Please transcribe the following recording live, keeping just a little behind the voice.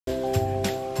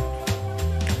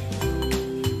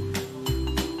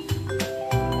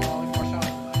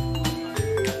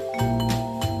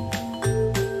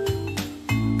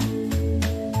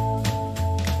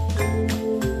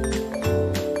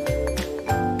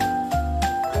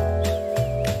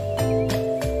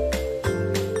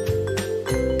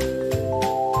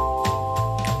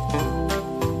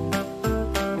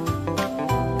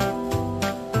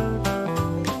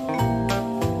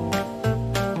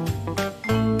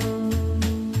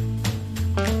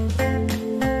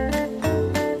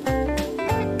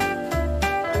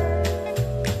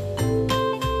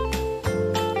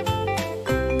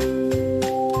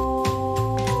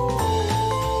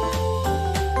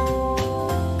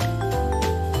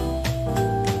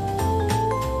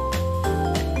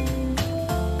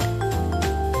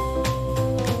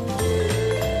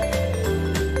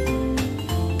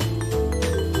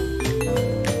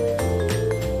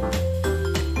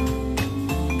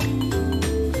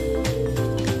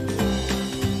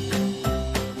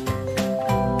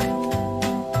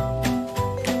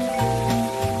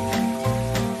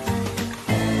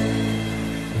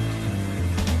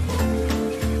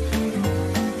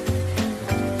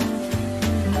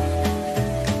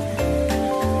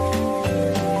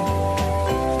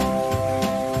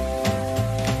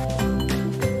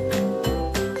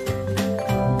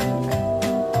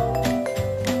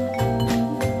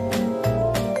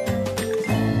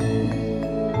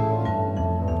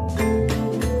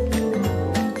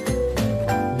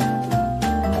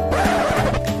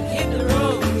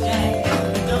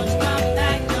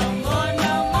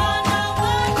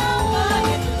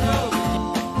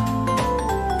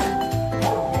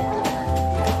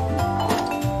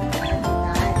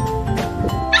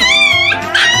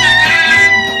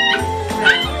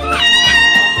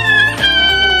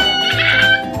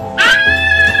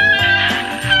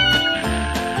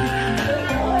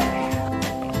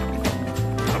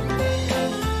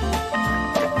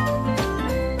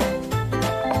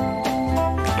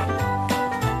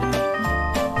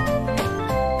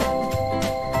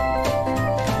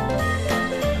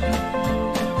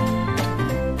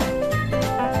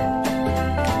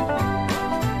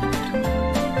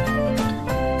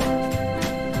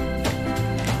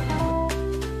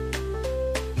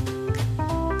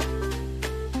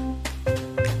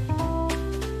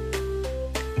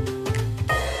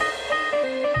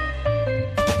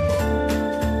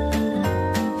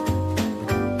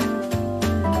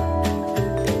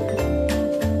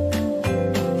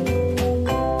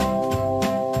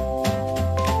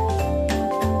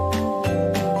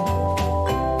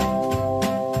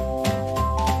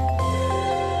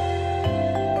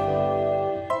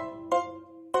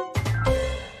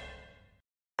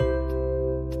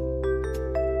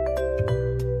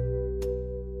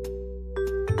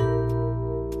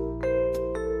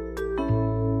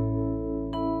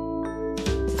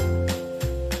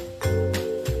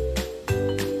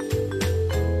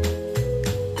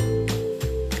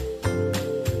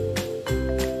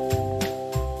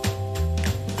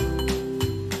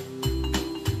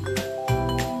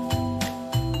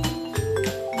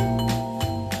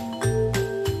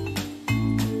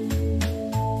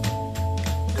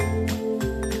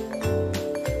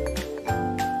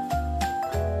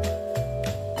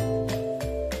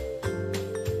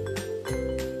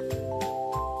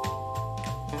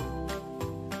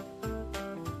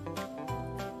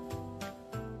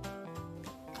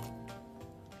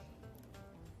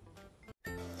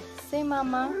Say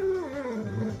mama.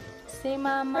 Say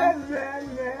mama.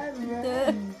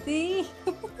 See?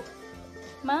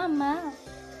 Mama.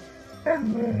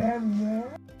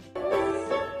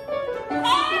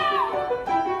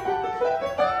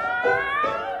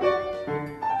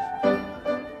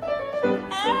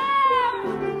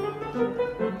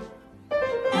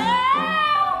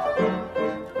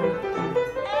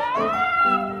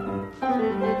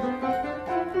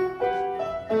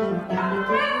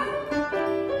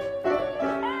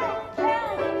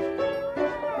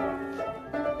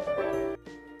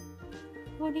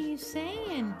 What are you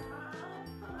saying?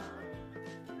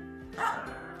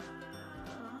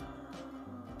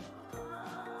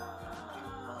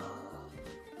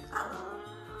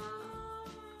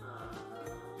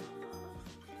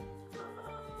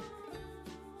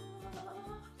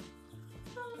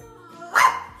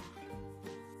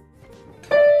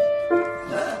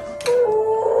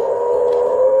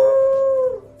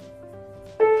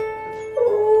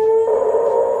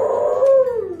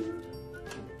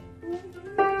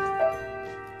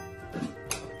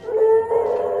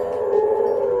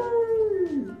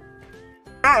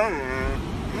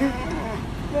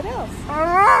 What else?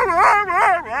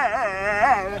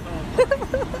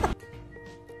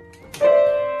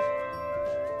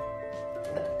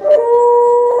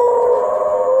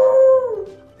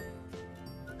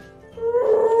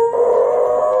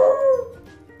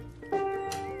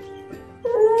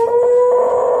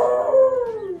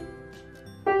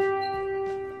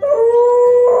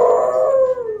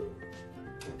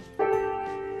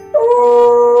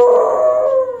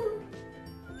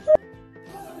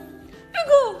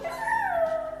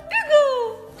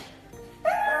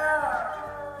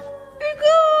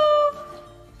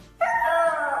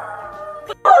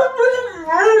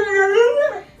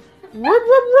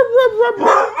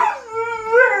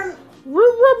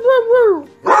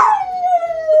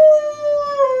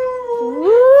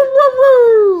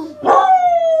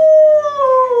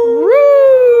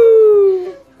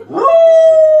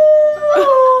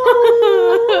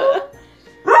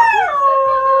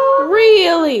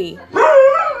 Really?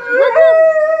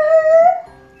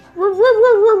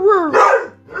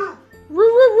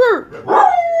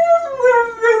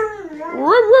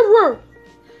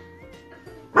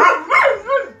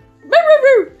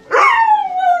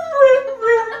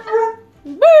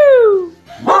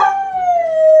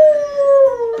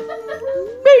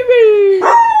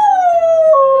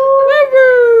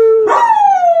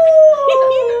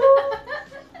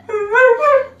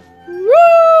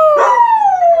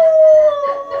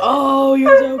 Oh,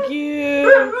 you're so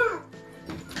cute.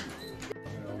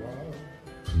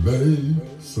 Played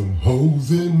some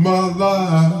hoes in my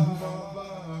life,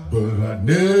 but I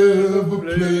never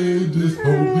played this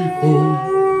hole before.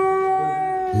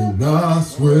 And I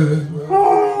swear,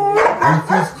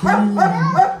 if it's cool, I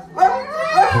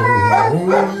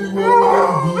only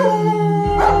want you.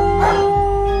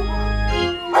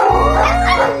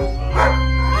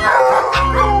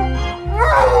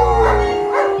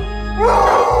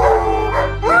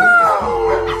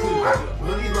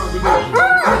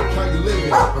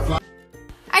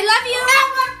 I love you.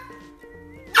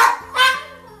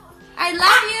 I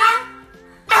love you.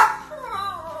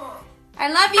 I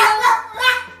love you.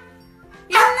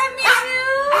 You love me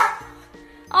too.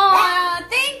 Oh,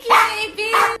 thank you,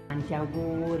 baby. Tanti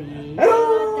auguri.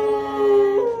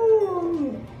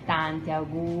 Tanti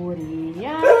auguri a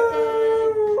te.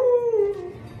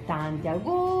 Tanti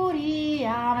auguri a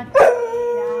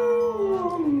Mattia.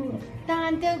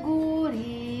 Tanti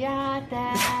auguri a te.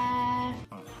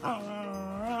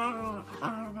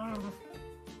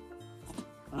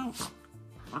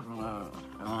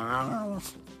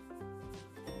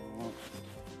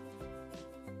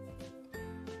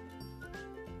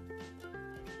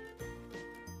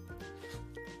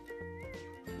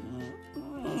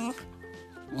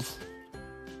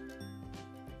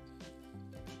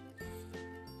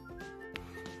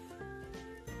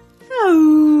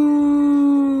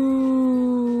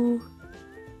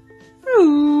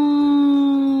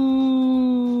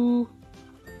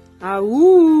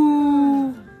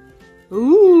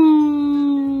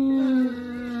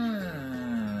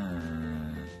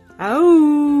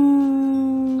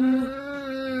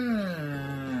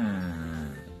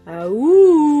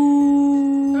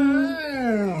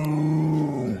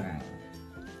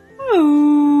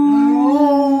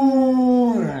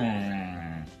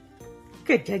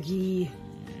 Good doggy.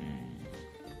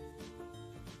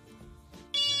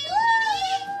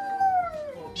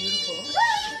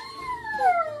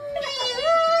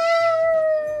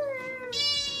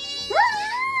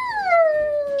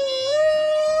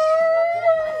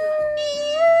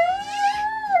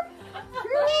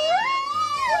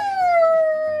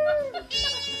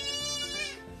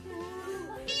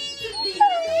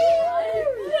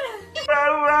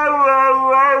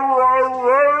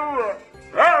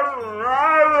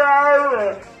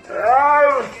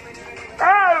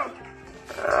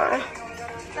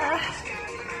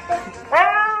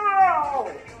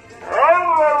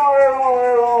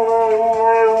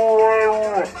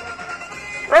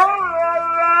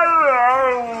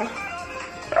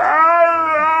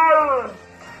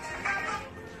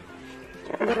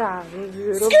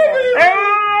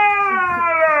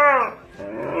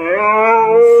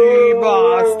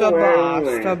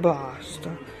 basta, basta.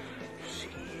 Sì,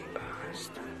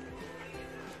 basta.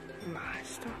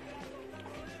 Basta.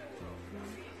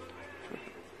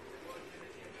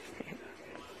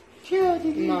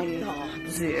 No, no,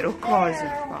 zero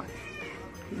cosa. Vai.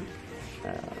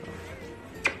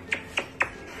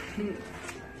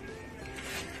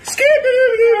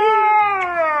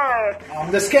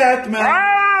 I'm the scat man.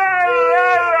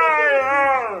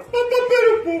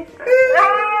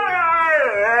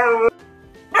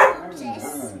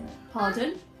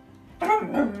 Pardon?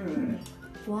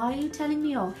 Why are you telling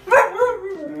me off?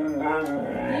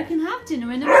 You can have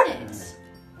dinner in a minute.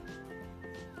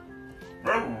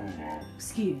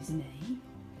 Excuse me.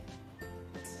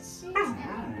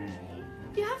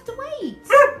 You have to wait.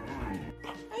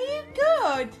 Are you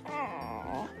good?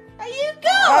 Are you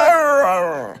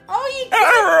good? Oh, you good?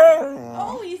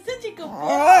 Oh, you're such a good boy.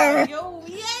 Oh,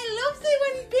 yeah, I love it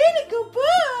when you're being a good boy.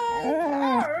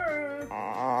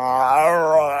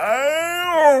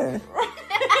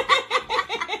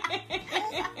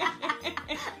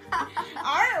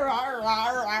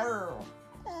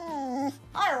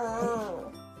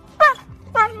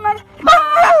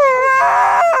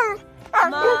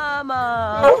 Mama.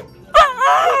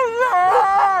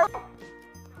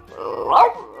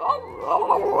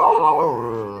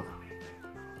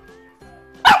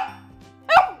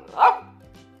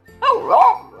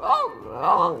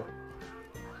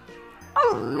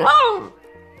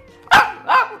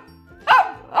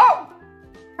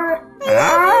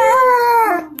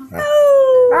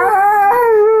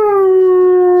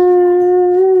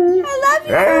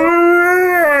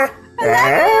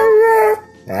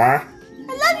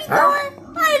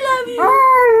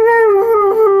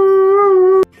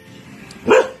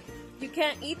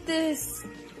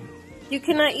 You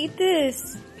cannot eat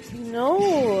this. No.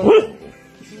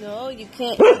 No, you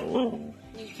can't. You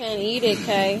can't eat it,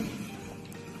 Kai.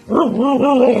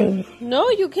 No,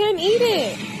 you can't eat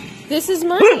it. This is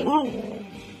mine.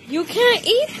 You can't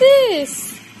eat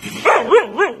this.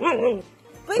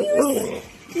 But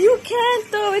you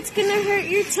can't though. It's gonna hurt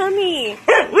your tummy. I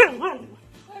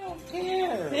don't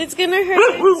care. It's gonna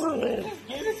hurt.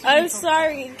 I'm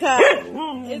sorry, Kai.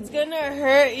 It's gonna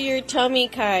hurt your tummy,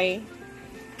 Kai.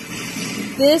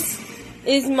 This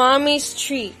is mommy's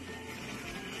treat.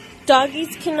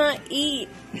 Doggies cannot eat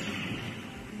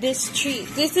this treat.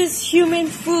 This is human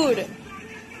food.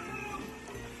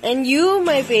 And you,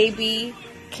 my baby,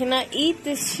 cannot eat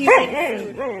this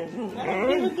human food.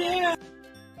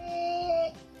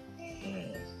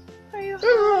 Are you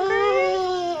hungry?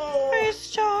 Are you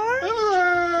starved?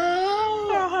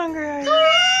 How hungry are you?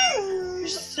 You're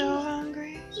so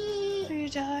hungry. Will you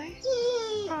die?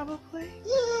 Probably.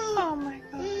 Oh my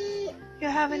god. You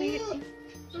haven't eaten?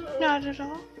 Not at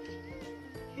all?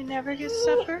 You never get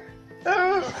supper?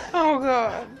 Oh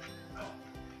god.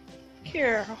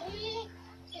 Carol.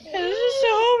 This is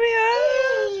so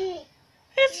bad.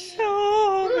 It's so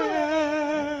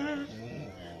bad.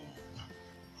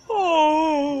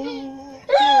 Oh.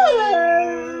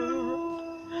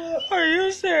 Are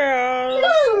you sad?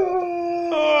 Oh.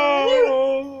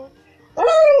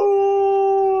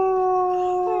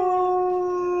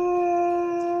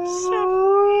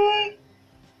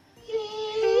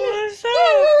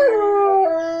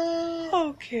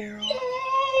 Oh, Carol.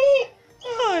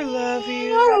 I love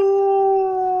you.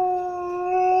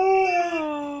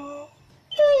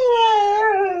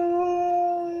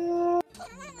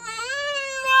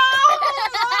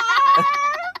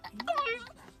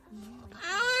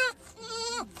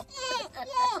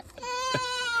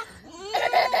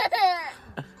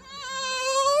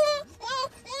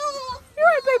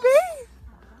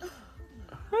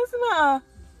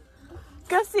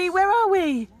 Gussie, where are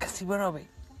we? Gussie, where are we?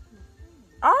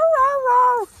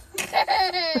 Oh.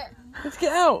 Let's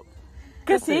get out.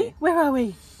 Gussie, where are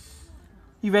we?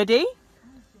 You ready?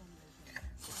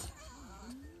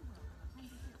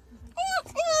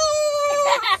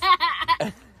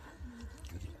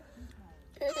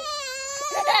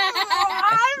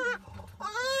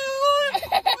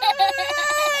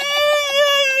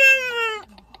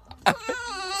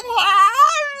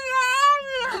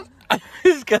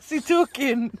 Is Gussie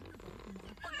talking?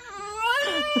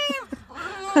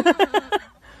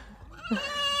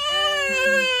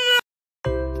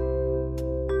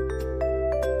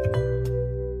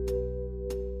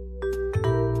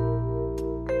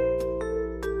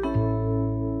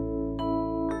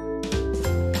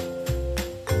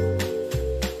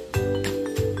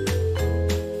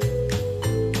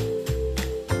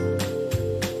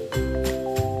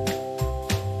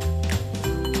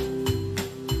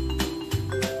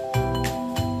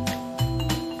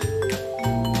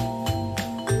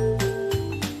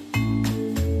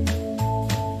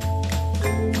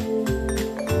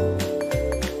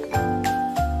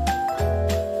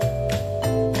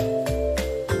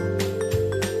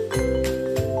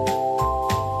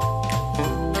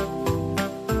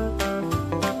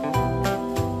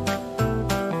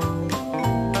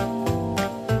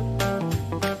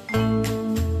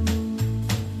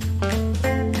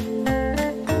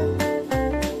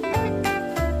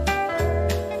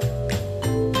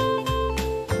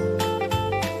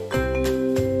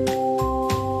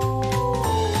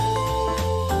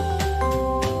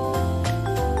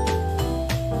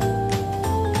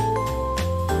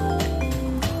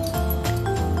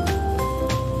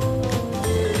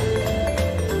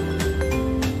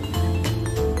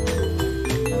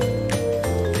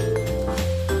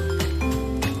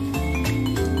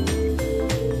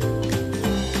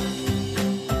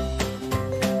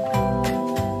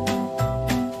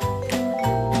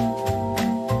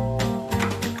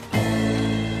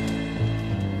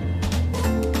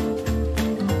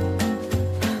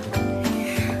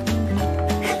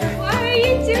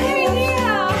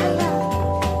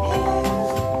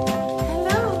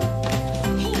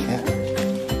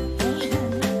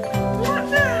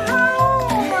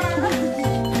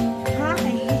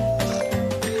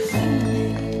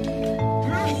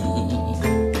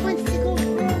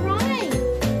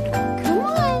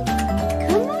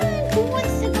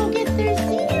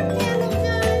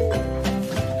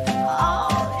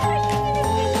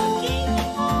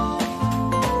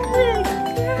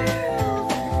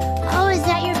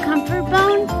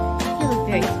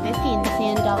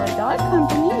 dog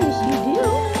company is you